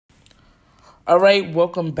All right,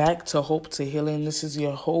 welcome back to Hope to Healing. This is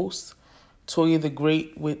your host, Toya the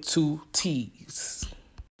Great with 2 T's.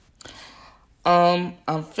 I'm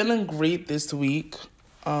feeling great this week.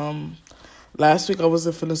 Last week I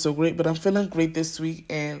wasn't feeling so great, but I'm feeling great this week,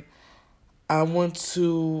 and I want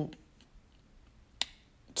to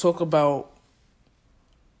talk about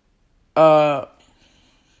I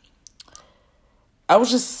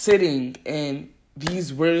was just sitting and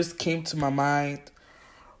these words came to my mind: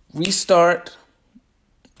 restart,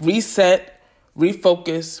 reset,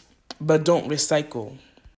 refocus, but don't recycle.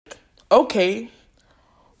 Okay,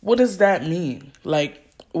 what does that mean?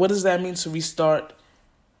 What does that mean to restart,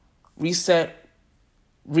 reset,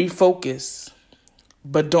 refocus,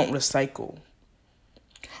 but don't recycle?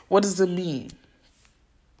 What does it mean?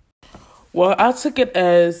 Well, I took it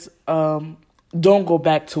as don't go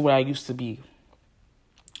back to where I used to be.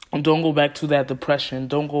 Don't go back to that depression.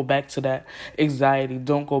 Don't go back to that anxiety.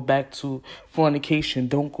 Don't go back to fornication.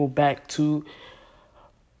 Don't go back to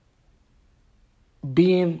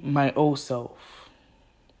being my old self.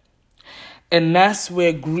 And that's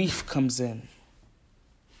where grief comes in.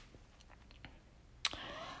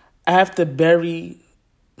 I have to bury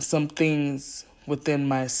some things within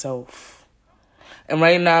myself. And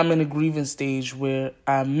right now I'm in a grieving stage where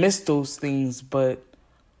I miss those things, but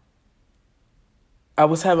I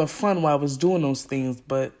was having fun while I was doing those things,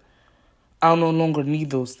 but I no longer need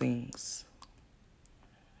those things.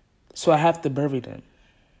 So I have to bury them.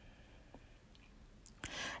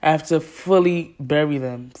 I have to fully bury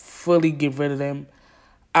them, fully get rid of them.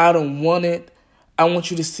 I don't want it. I want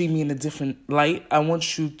you to see me in a different light. I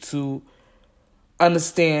want you to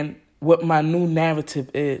understand what my new narrative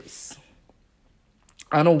is.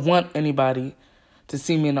 I don't want anybody to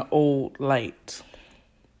see me in an old light.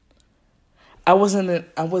 I wasn't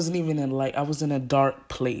even in light. I was in a dark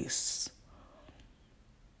place.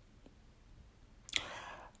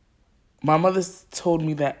 My mother told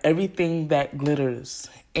me that everything that glitters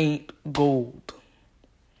ain't gold.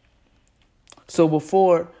 So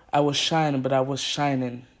before I was shining, but I was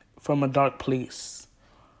shining from a dark place.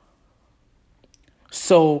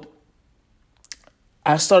 So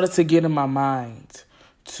I started to get in my mind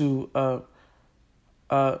to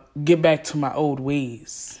get back to my old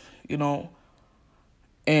ways,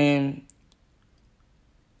 and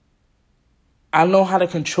I know how to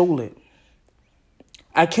control it.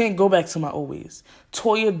 I can't go back to my old ways.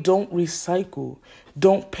 Toya, don't recycle.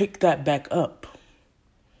 Don't pick that back up.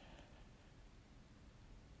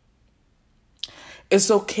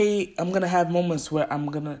 It's okay. I'm going to have moments where I'm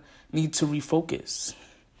going to need to refocus.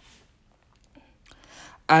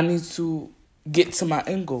 I need to get to my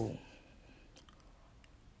end goal.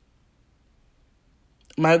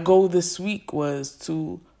 My goal this week was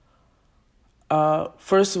to,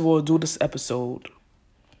 first of all, do this episode.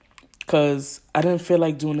 Because I didn't feel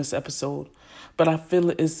like doing this episode, but I feel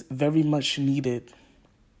it's very much needed.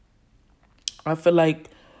 I feel like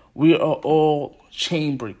we are all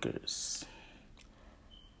chain breakers.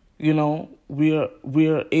 We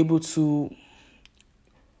are able to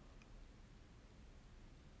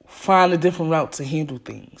find a different route to handle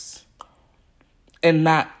things and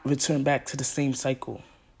not return back to the same cycle.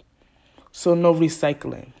 So no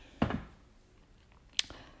recycling.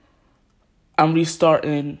 I'm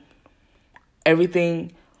restarting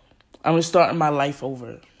everything. I'm restarting my life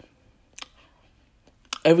over.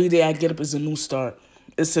 Every day I get up is a new start.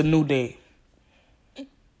 It's a new day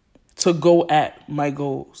to go at my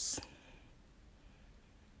goals.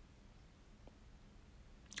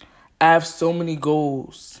 I have so many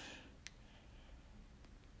goals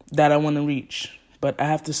that I want to reach, but I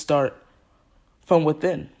have to start from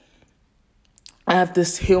within. I have to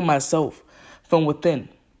heal myself from within.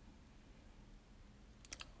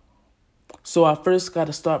 So I first got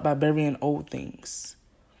to start by burying old things,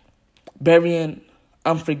 burying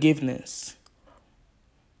unforgiveness,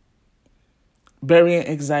 burying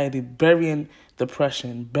anxiety, burying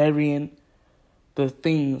depression, burying the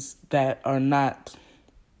things that are not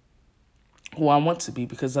who I want to be,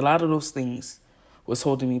 because a lot of those things was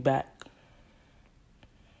holding me back.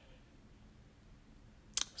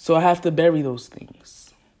 So I have to bury those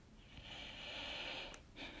things.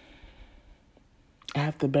 I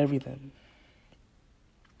have to bury them.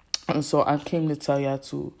 And so I came to tell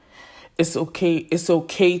y'all it's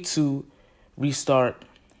okay to restart,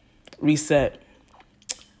 reset,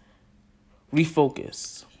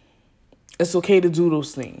 refocus. It's okay to do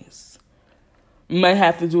those things. You might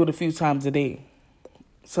have to do it a few times a day.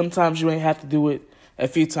 Sometimes you may have to do it a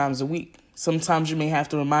few times a week. Sometimes you may have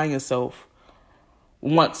to remind yourself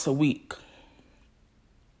once a week.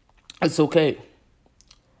 It's okay.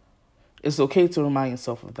 It's okay to remind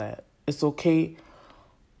yourself of that. It's okay.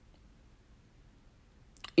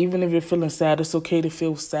 Even if you're feeling sad, it's okay to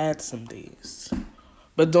feel sad some days.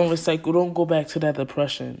 But don't recycle. Don't go back to that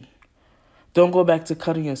depression. Don't go back to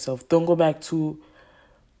cutting yourself. Don't go back to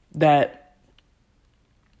that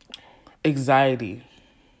anxiety.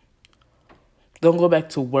 Don't go back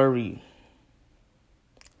to worry.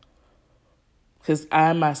 Because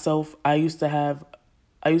I myself, I used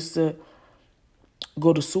to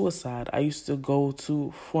go to suicide. I used to go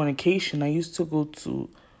to fornication. I used to go to,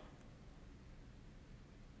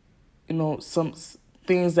 some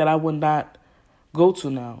things that I would not go to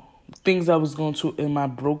now. Things I was going to in my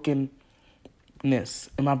brokenness.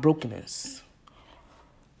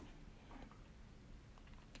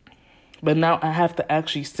 But now I have to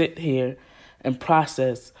actually sit here and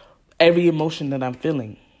process every emotion that I'm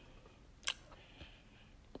feeling.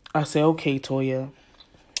 I say, okay, Toya,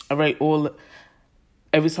 I write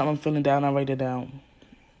every time I'm feeling down, I write it down.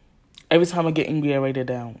 Every time I get angry, I write it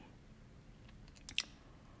down.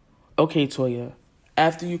 Okay, Toya,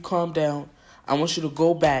 after you calm down, I want you to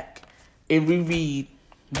go back and reread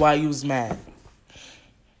why you was mad.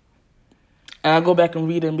 And I go back and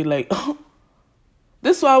read it and be like, oh,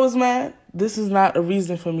 this is why I was mad? This is not a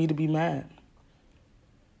reason for me to be mad.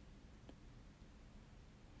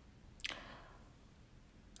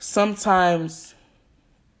 Sometimes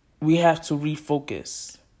we have to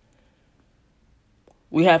refocus.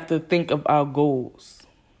 We have to think of our goals.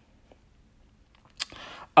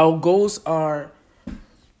 Our goals are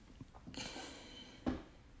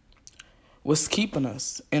what's keeping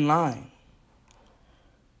us in line.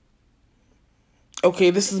 Okay,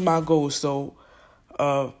 this is my goal. So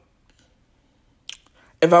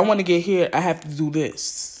if I want to get here, I have to do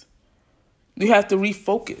this. You have to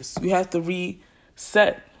refocus. You have to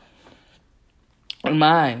reset your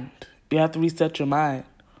mind. You have to reset your mind.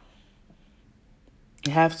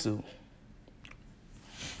 You have to.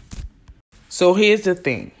 So here's the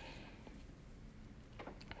thing.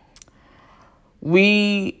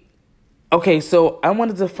 So I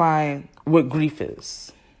want to define what grief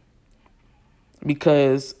is.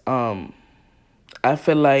 Because I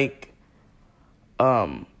feel like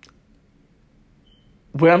where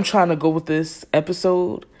I'm trying to go with this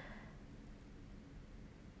episode,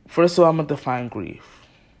 first of all, I'm going to define grief.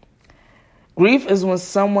 Grief is when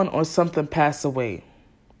someone or something pass away.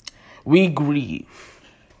 We grieve.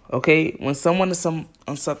 Okay? When someone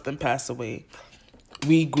or something pass away,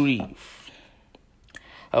 we grieve.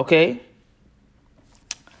 Okay?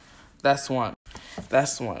 That's one.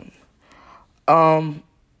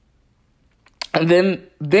 And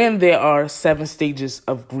then there are 7 stages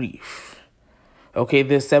of grief. Okay,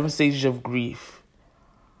 there's 7 stages of grief.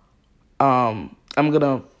 I'm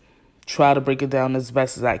gonna try to break it down as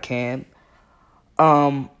best as I can.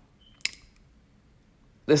 The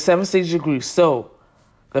 7 stages of grief. So,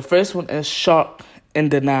 the first one is shock and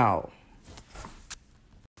denial.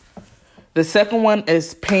 The second one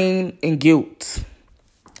is pain and guilt.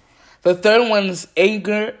 The third one is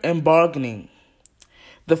anger and bargaining.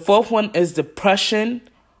 The fourth one is depression,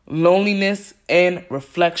 loneliness, and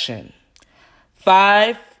reflection.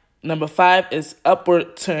 Number 5 is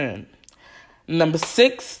upward turn. Number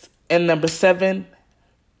 6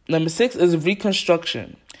 is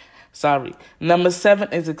reconstruction. Number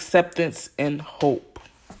 7 is acceptance and hope.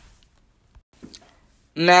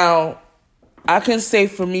 Now, I can say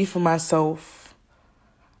for myself,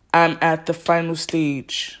 I'm at the final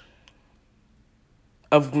stage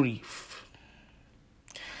of grief.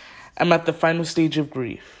 I'm at the final stage of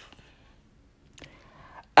grief.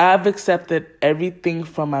 I've accepted everything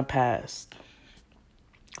from my past.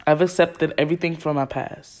 I've accepted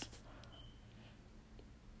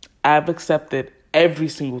every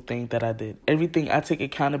single thing that I did. Everything I take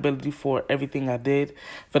accountability for, everything I did,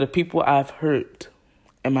 for the people I've hurt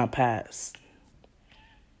in my past.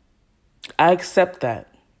 I accept that.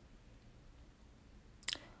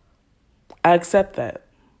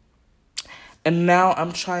 And now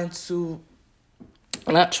I'm changing.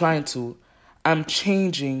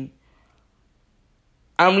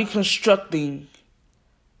 I'm reconstructing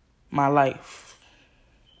my life.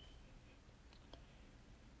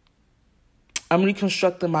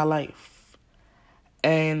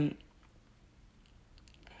 And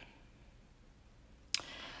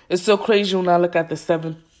it's so crazy when I look at the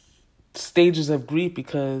 7 stages of grief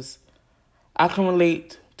because I can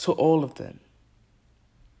relate to all of them.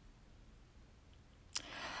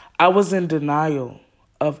 I was in denial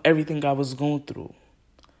of everything I was going through.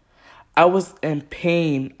 I was in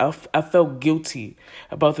pain. I felt guilty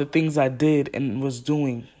about the things I did and was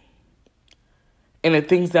doing. And the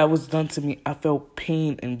things that was done to me, I felt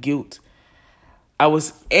pain and guilt. I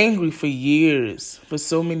was angry for years, for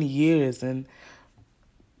so many years, and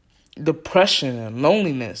depression and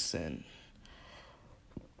loneliness, and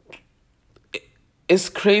it's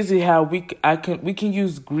crazy how we can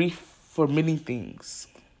use grief for many things.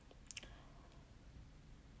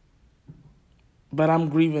 But I'm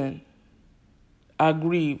grieving. I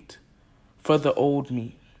grieved for the old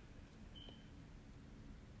me.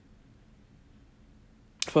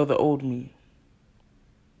 For the old me.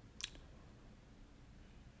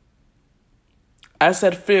 I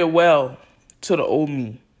said farewell to the old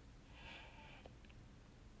me.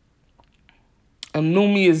 A new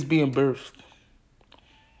me is being birthed.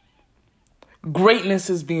 Greatness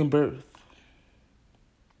is being birthed.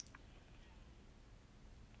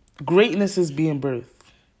 Greatness is being birthed.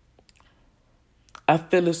 I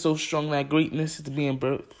feel it so strong that greatness is being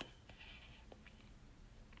birthed.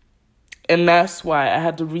 And that's why I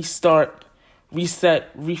had to restart,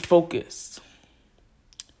 reset, refocus.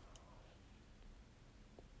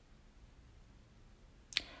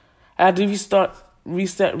 I had to restart,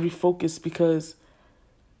 reset, refocus because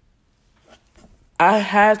I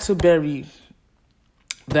had to bury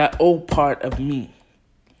that old part of me.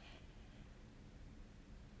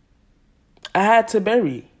 I had to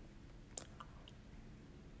bury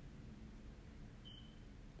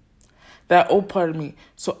that old part of me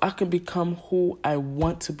so I can become who I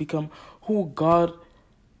want to become, who God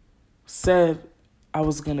said I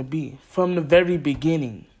was going to be from the very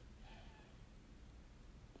beginning.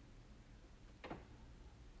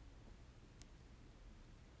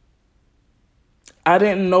 I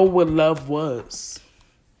didn't know what love was.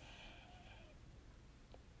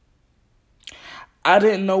 I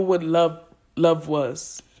didn't know what love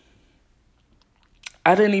was.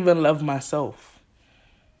 I didn't even love myself.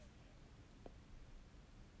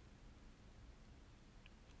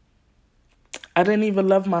 I didn't even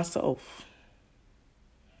love myself.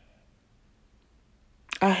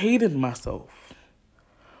 I hated myself.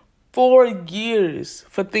 4 years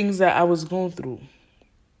for things that I was going through.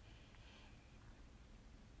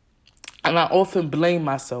 And I often blame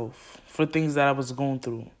myself for things that I was going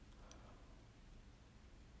through.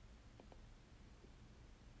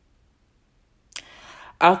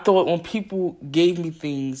 I thought when people gave me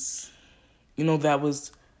things, that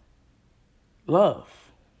was love.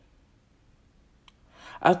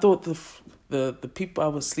 I thought the people I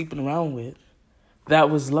was sleeping around with,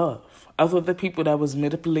 that was love. I thought the people that was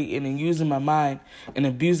manipulating and using my mind and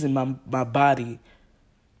abusing my body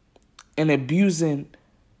and abusing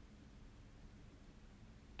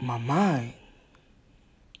my mind,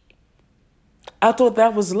 I thought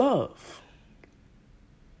that was love.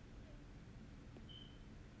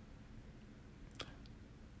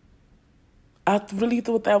 I really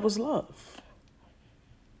thought that was love.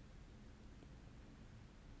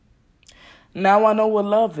 Now I know what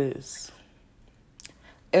love is.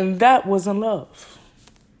 And that wasn't love.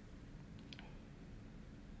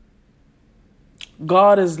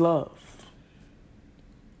 God is love.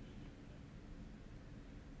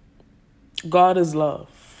 God is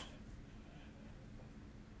love.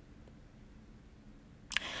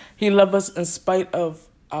 He loves us in spite of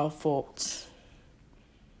our faults.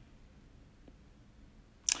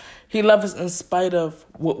 He loves us in spite of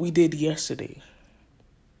what we did yesterday.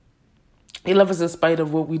 He loves us in spite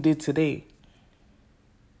of what we did today.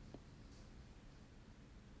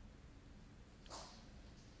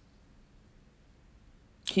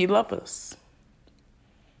 He loves us.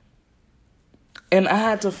 And I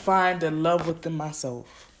had to find the love within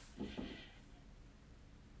myself.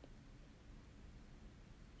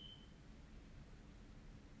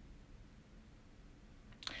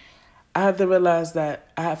 I had to realize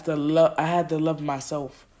that I had to love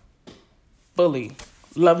myself fully.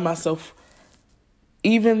 Love myself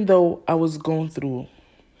even though I was going through,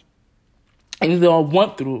 even though I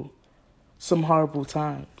went through some horrible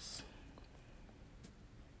times.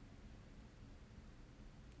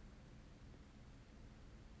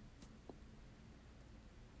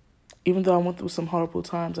 Even though I went through some horrible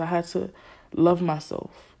times, I had to love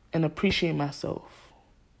myself and appreciate myself.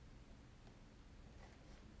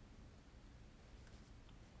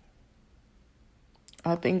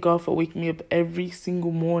 I thank God for waking me up every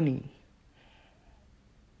single morning.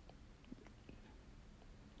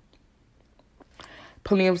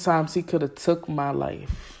 Plenty of times he could have took my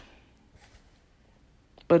life,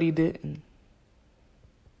 but he didn't.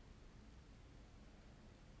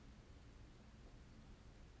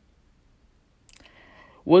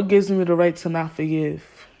 What gives me the right to not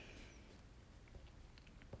forgive?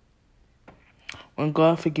 When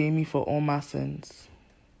God forgave me for all my sins.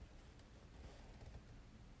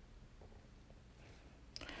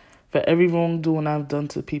 for every wrongdoing I've done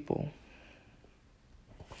to people.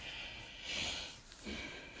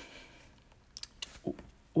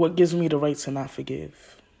 What gives me the right to not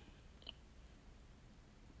forgive?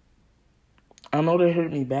 I know they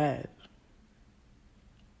hurt me bad.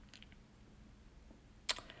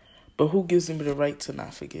 But who gives me the right to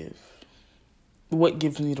not forgive? What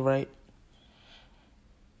gives me the right?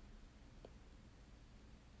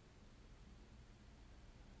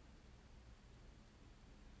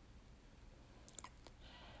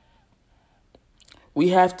 We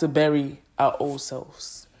have to bury our old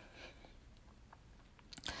selves.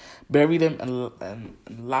 Bury them and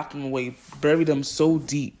lock them away. Bury them so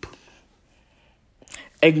deep.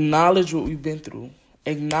 Acknowledge what we've been through.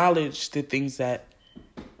 Acknowledge the things that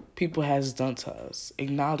people has done to us.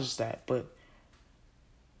 Acknowledge that. But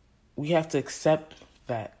we have to accept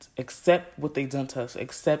that. Accept what they done to us.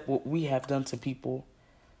 Accept what we have done to people.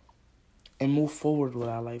 And move forward with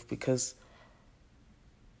our life, because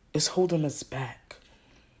it's holding us back.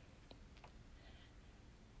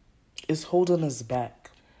 It's holding us back.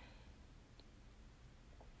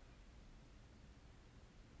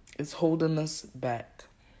 It's holding us back.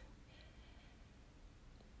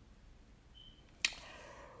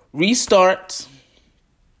 Restart,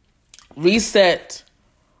 reset,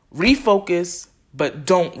 refocus, but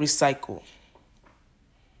don't recycle.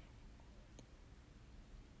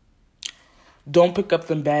 Don't pick up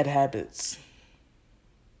them bad habits.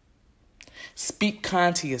 Speak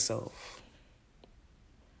kind to yourself.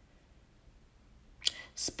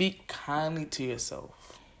 Speak kindly to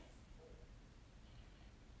yourself.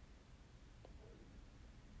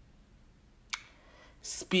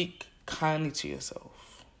 Speak kindly to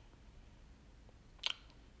yourself.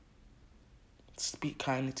 Speak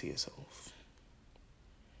kindly to yourself.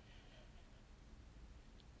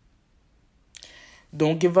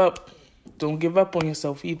 Don't give up. Don't give up on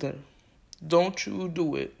yourself either. Don't you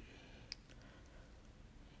do it.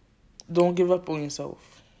 Don't give up on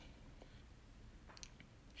yourself.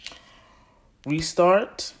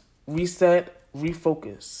 Restart, reset,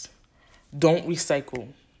 refocus. Don't recycle.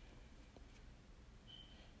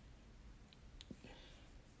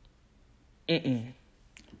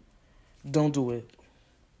 Don't do it.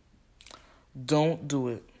 Don't do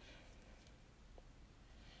it.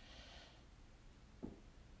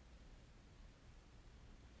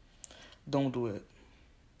 Don't do it.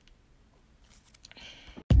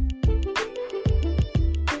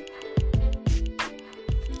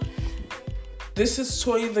 This is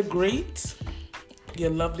Toy the Great, your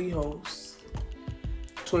lovely host.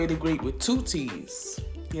 Toy the Great with 2 T's,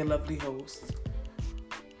 your lovely host.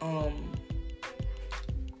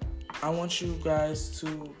 I want you guys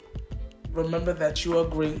to remember that you are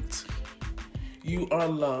great. You are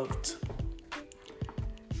loved.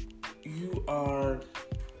 You are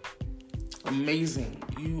amazing.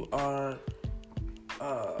 You are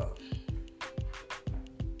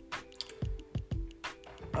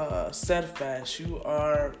steadfast. You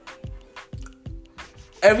are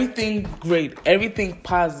everything great, everything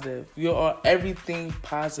positive. You are everything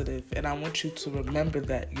positive, and I want you to remember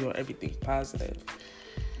that you are everything positive,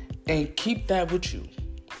 and keep that with you.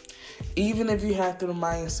 Even if you have to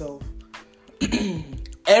remind yourself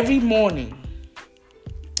every morning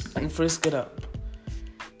when you first get up,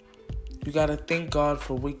 you gotta thank God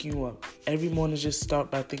for waking you up. Every morning, just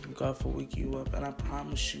start by thanking God for waking you up, and I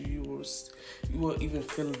promise you, you will even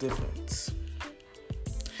feel a difference.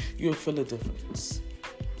 You will feel a difference.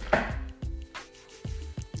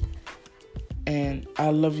 And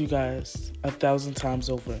I love you guys 1,000 times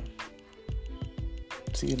over.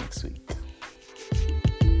 See you next week.